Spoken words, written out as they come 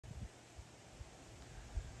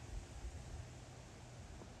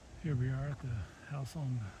Here we are at the house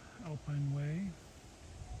on Alpine Way.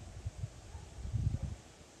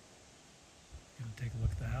 Gonna take a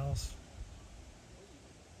look at the house.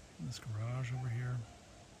 This garage over here.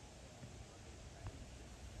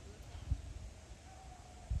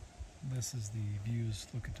 This is the views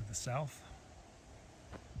looking to the south.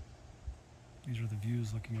 These are the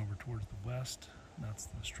views looking over towards the west. That's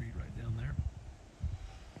the street right down there.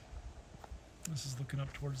 This is looking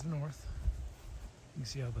up towards the north. You can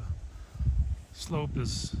see how the slope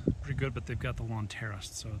is pretty good, but they've got the lawn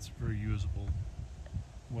terraced, so it's very usable,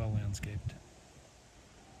 well landscaped.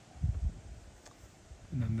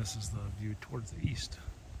 And then this is the view towards the east.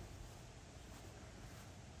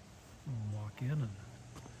 We'll walk in and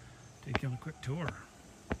take you on a quick tour.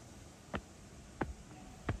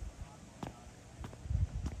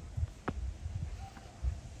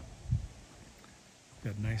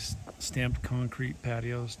 Got nice stamped concrete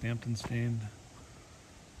patio, stamped and stained.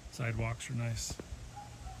 Sidewalks are nice.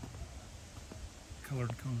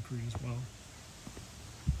 Colored concrete as well.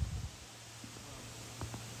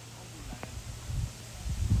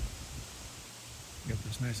 Got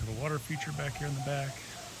this nice little water feature back here in the back.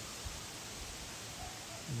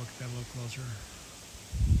 Look at that a little closer.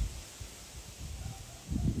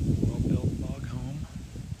 Well-built log home.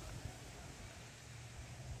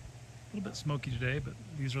 A little bit smoky today, but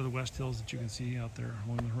these are the west hills that you can see out there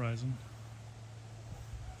along the horizon.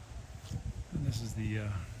 And this is the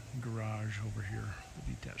garage over here, the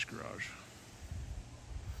detached garage.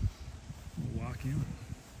 We'll walk in,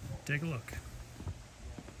 take a look.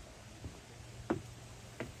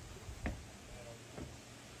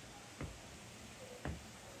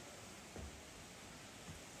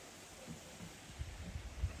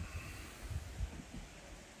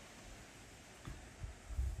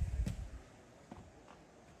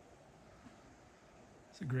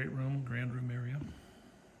 It's a great room, grand room area.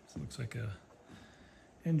 This looks like a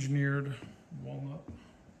engineered walnut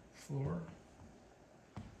floor.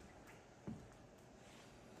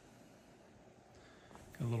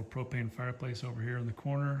 Got a little propane fireplace over here in the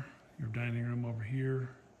corner. Your dining room over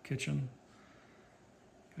here, kitchen.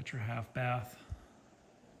 Got your half bath.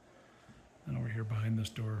 And over here behind this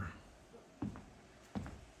door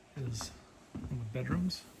is one of the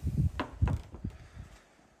bedrooms.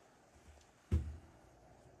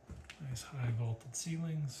 Nice high vaulted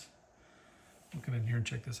ceilings. We'll come in here and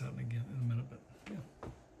check this out again in a minute, but yeah.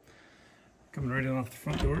 Coming right in off the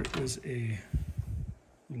front door is a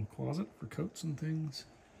little closet for coats and things.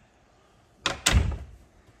 Got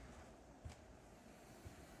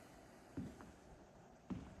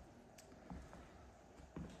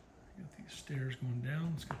these stairs going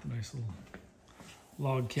down. It's got the nice little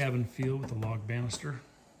log cabin feel with a log banister.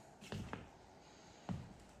 We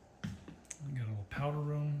got a little powder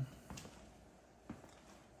room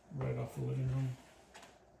right off the living room.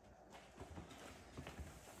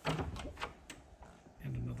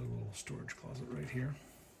 And another little storage closet right here.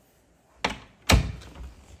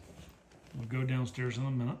 We'll go downstairs in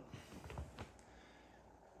a minute.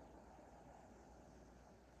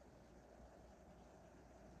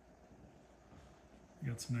 We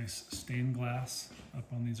got some nice stained glass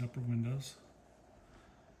up on these upper windows.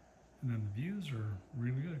 And then the views are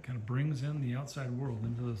really good. It kind of brings in the outside world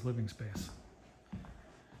into this living space.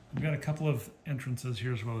 We've got a couple of entrances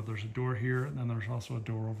here as well. There's a door here, and then there's also a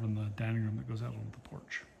door over in the dining room that goes out onto the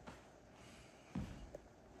porch.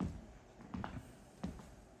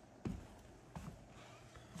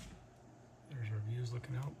 There's our views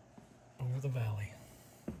looking out over the valley.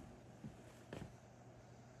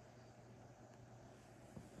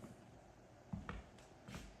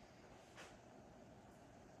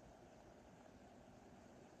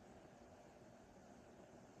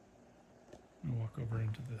 We'll walk over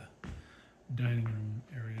into the dining room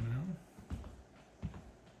area now.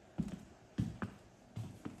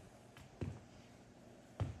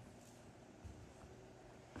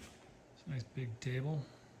 It's a nice big table.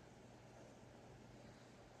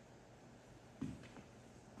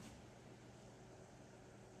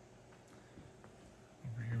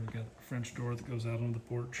 Over here we got a French door that goes out onto the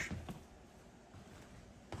porch.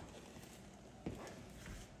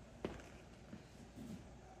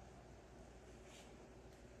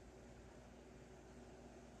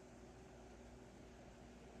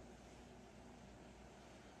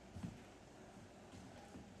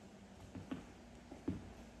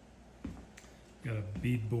 Got a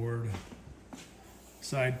beadboard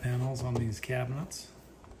side panels on these cabinets.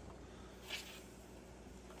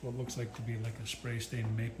 What looks like to be like a spray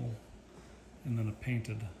stained maple, and then a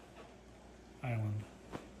painted island.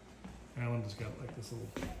 The island has got like this little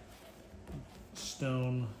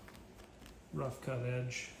stone rough cut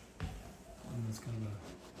edge. and it's kind of a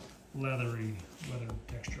leather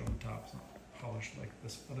texture on the top. It's not polished like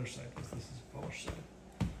this other side, because this is a polished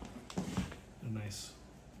side. A nice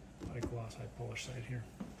high gloss, high polish side here.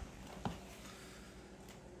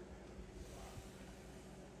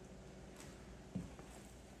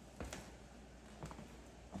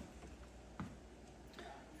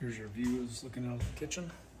 Here's your views looking out of the kitchen.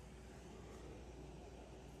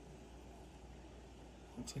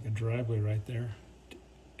 Looks like a driveway right there,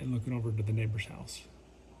 and looking over to the neighbor's house.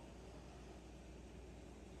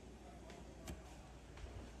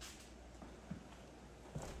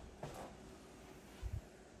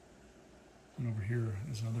 And over here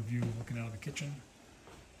is another view looking out of the kitchen.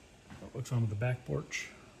 It looks onto the back porch.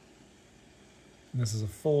 And this is a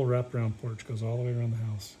full wraparound porch, goes all the way around the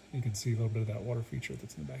house. You can see a little bit of that water feature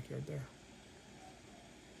that's in the backyard there.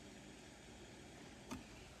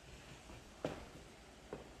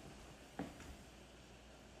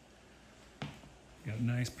 Got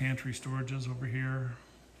nice pantry storages over here.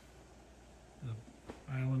 The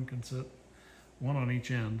island can sit one on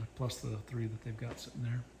each end, plus the 3 that they've got sitting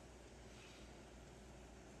there.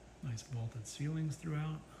 Nice vaulted ceilings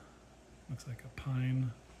throughout. Looks like a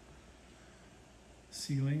pine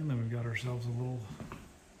ceiling. And then we've got ourselves a little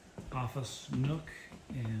office nook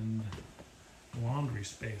and laundry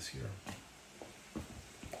space here.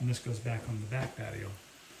 And this goes back on the back patio.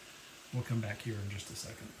 We'll come back here in just a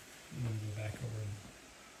second. And then go back over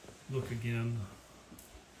and look again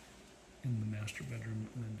in the master bedroom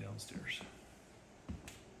and then downstairs.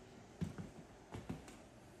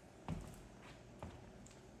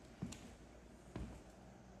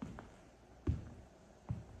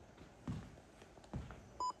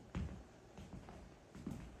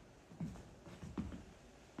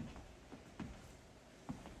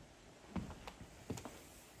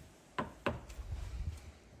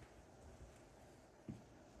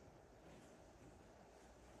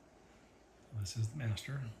 This is the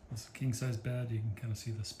master. This is a king size bed. You can kind of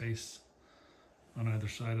see the space on either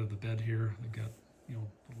side of the bed here. They've got, you know,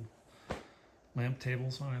 little lamp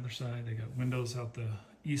tables on either side. They got windows out the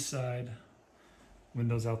east side,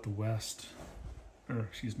 windows out the west, or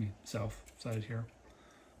excuse me, south side here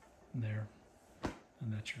and there.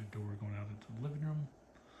 And that's your door going out into the living room.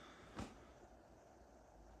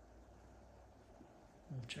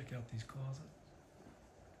 We'll check out these closets.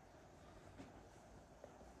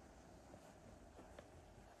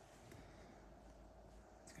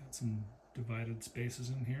 Some divided spaces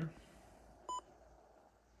in here.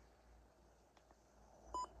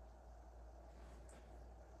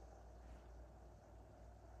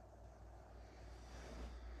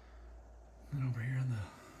 And over here in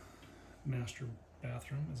the master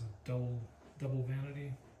bathroom is a double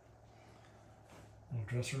vanity. Little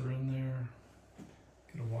dresser in there.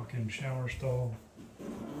 Got a walk-in shower stall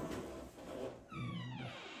and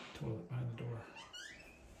a toilet behind the door.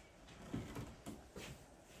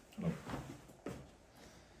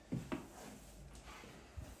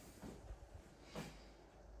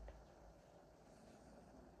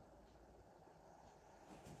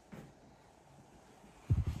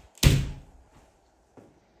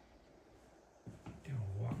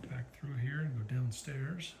 Through here and go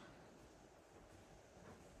downstairs.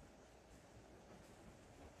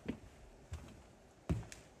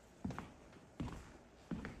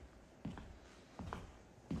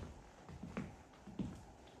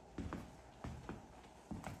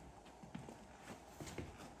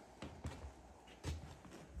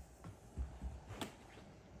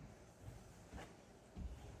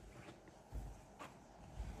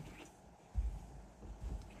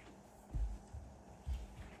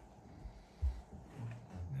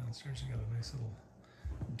 Downstairs you got a nice little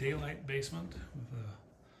daylight basement with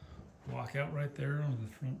a walkout right there on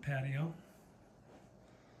the front patio.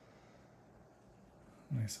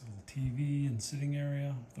 Nice little TV and sitting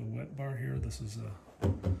area. The wet bar here. This is a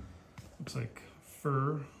looks like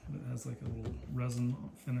fur that has like a little resin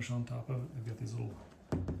finish on top of it. They've got these little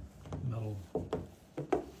metal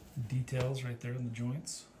details right there in the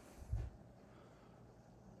joints.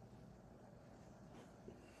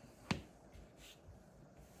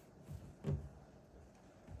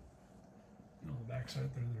 Backside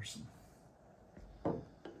there's some little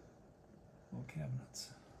cabinets.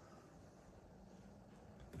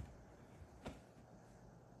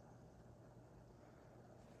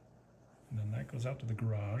 And then that goes out to the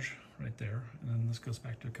garage right there, and then this goes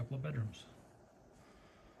back to a couple of bedrooms.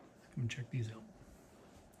 Let's come and check these out.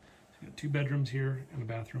 So you got 2 bedrooms here and a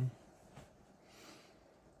bathroom.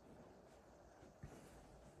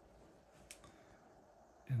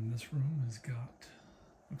 And this room has got,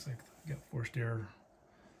 looks like you got forced air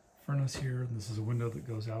furnace here. And this is a window that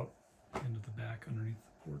goes out into the back underneath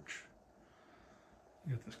the porch.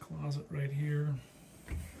 You got this closet right here.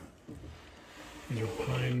 These are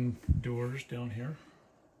pine doors down here.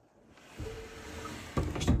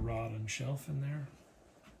 Just a rod and shelf in there.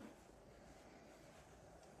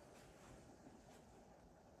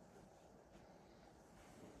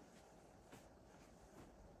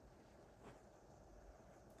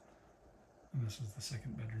 And this is the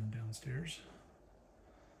second bedroom downstairs.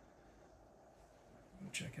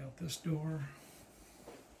 We'll check out this door.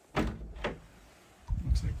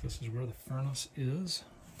 Looks like this is where the furnace is.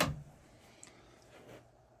 And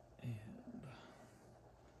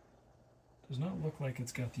does not look like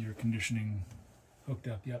it's got the air conditioning hooked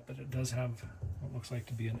up yet, but it does have what looks like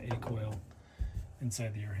to be an A-coil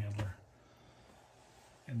inside the air handler.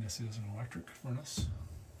 And this is an electric furnace.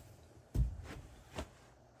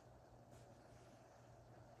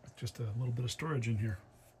 Just a little bit of storage in here.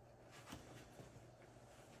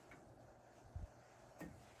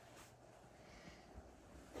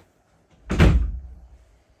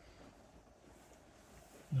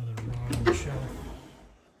 Another rod on the shelf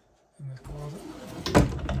in this closet.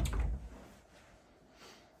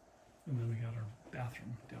 And then we got our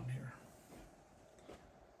bathroom down here.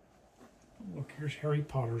 Oh, look, here's Harry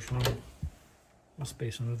Potter's room. Little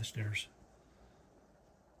space under the stairs.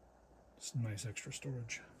 Some nice extra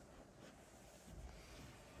storage.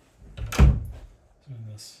 So in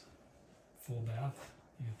this full bath,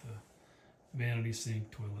 you get the vanity sink,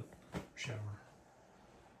 toilet, shower,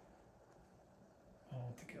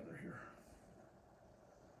 all together here.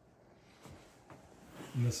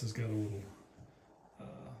 And this has got a little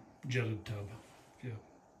jetted tub if you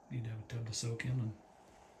need to have a tub to soak in and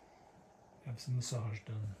have some massage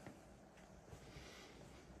done.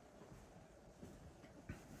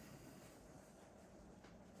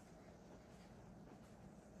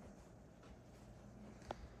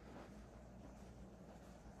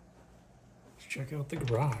 Check out the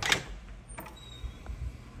garage.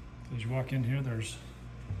 As you walk in here, there's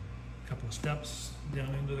a couple of steps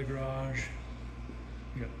down into the garage.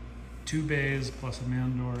 You got 2 bays plus a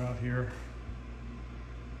man door out here.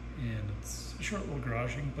 And it's a short little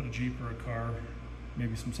garage. You can put a Jeep or a car,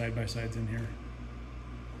 maybe some side-by-sides in here.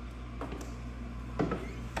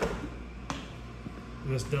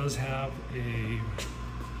 This does have a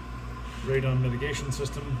radon mitigation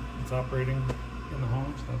system that's operating in the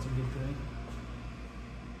home, so that's a good thing.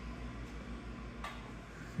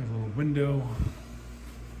 Got a little window,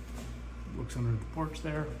 looks under the porch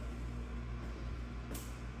there.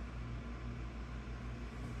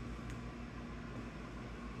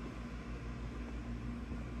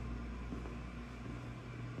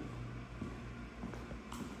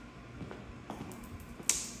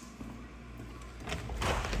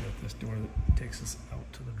 Got this door that takes us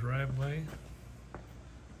out to the driveway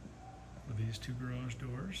with these 2 garage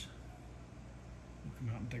doors. We'll come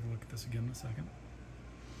out and take a look at this again in a second.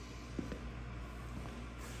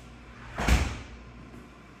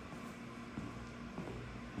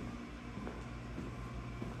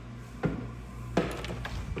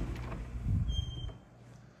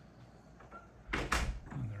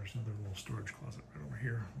 Another little storage closet right over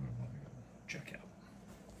here. We'll check out.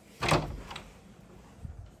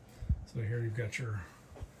 So here you've got your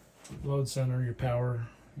load center, your power,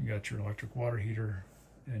 you got your electric water heater,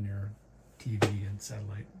 and your TV and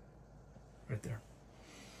satellite right there.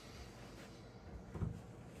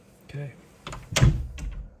 Okay. We're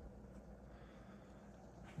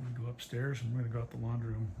gonna go upstairs and we're gonna go out the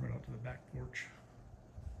laundry room right out to the back porch.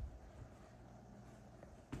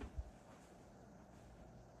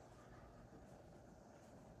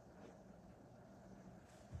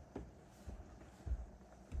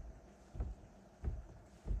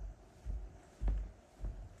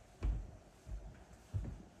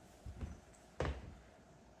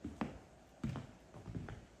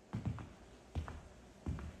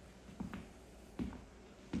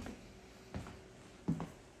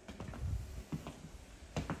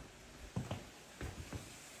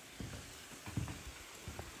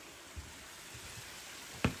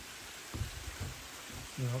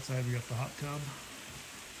 Outside we got the hot tub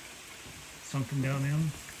sunken down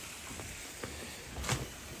in.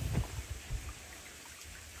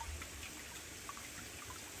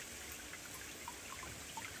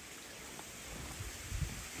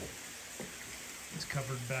 This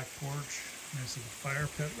covered back porch. Nice little fire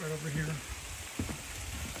pit right over here.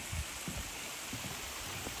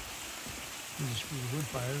 These are wood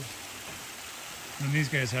fires. And these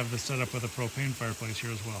guys have this set up with a propane fireplace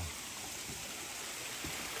here as well.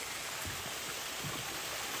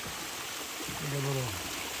 A little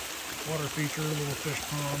water feature, a little fish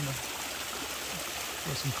pond.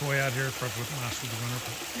 Throw some koi out here, probably wouldn't last through the winter,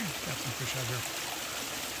 but yeah, got some fish out here.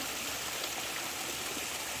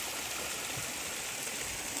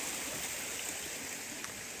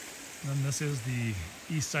 And then this is the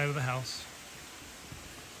east side of the house.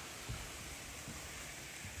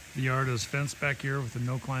 The yard is fenced back here with a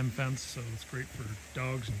no-climb fence, so it's great for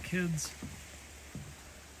dogs and kids.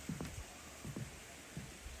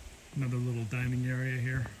 Another little dining area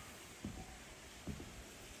here.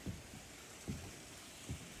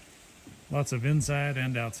 Lots of inside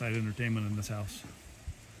and outside entertainment in this house.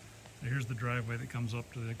 So here's the driveway that comes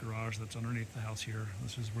up to the garage that's underneath the house here.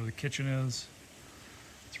 This is where the kitchen is.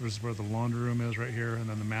 This is where the laundry room is right here, and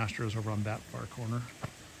then the master is over on that far corner.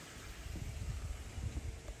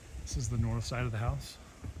 This is the north side of the house.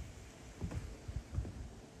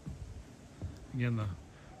 Again,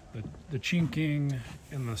 the chinking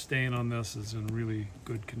and the stain on this is in really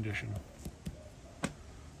good condition.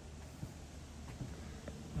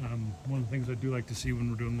 One of the things I do like to see when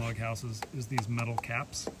we're doing log houses is these metal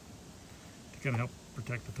caps to kind of help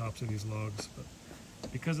protect the tops of these logs. But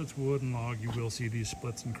because it's wood and log, you will see these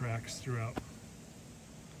splits and cracks throughout.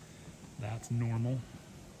 That's normal.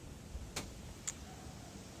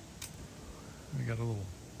 We got a little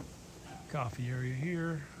coffee area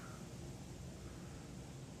here.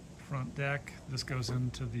 Front deck. This goes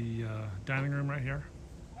into the dining room right here.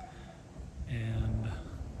 And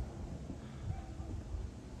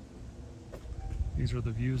these are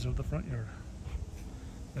the views of the front yard.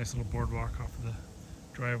 Nice little boardwalk off of the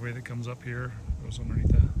driveway that comes up here, goes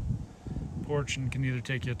underneath the porch, and can either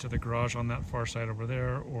take you to the garage on that far side over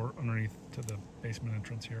there or underneath to the basement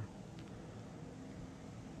entrance here.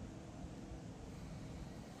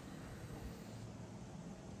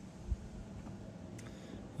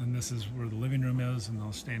 And this is where the living room is, and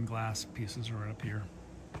those stained glass pieces are up here.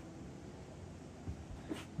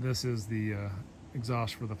 This is the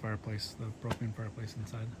exhaust for the fireplace, the propane fireplace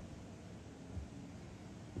inside.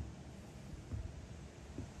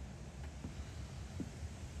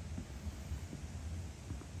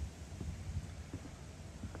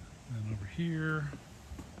 And over here,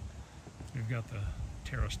 we've got the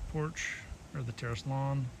terraced porch, or the terraced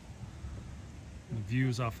lawn, and the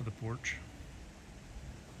views off of the porch.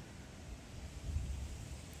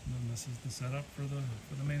 And then this is the setup for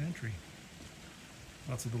the main entry.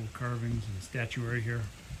 Lots of little carvings and statuary here.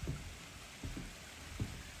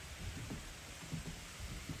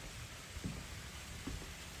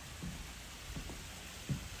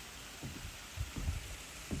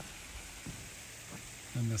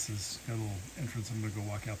 And this is got a little entrance. I'm going to go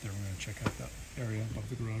walk out there. We're going to check out that area above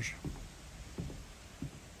the garage.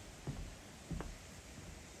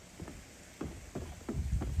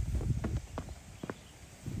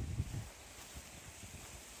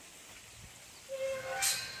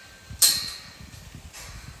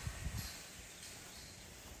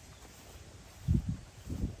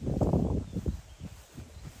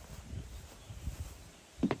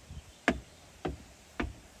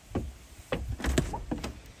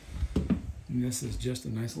 And this is just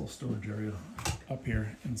a nice little storage area up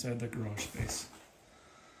here inside the garage space.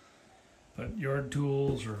 But yard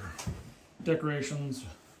tools or decorations,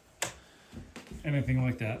 anything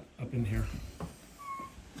like that up in here.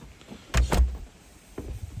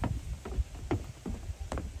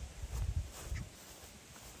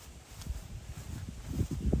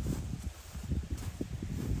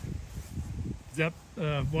 Does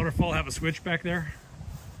that waterfall have a switch back there?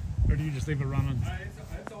 Or do you just leave it running?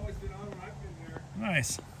 It's always been on when I've been there.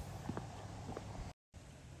 Nice.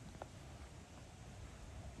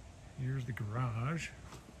 Here's the garage.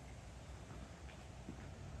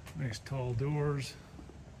 Nice tall doors.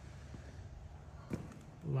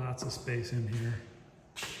 Lots of space in here.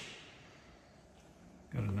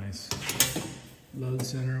 Got a nice load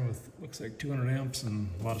center with, looks like 200 amps and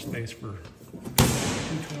a lot of space for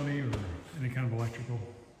 220 or any kind of electrical.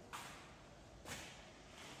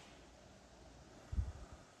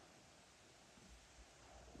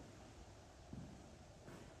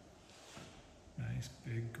 Nice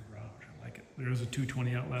big garage, I like it. There's a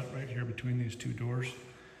 220 outlet right here between these two doors.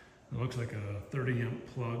 It looks like a 30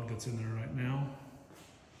 amp plug that's in there right now.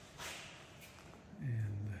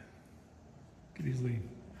 And could easily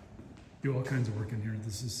do all kinds of work in here.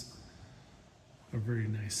 This is a very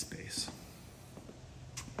nice space.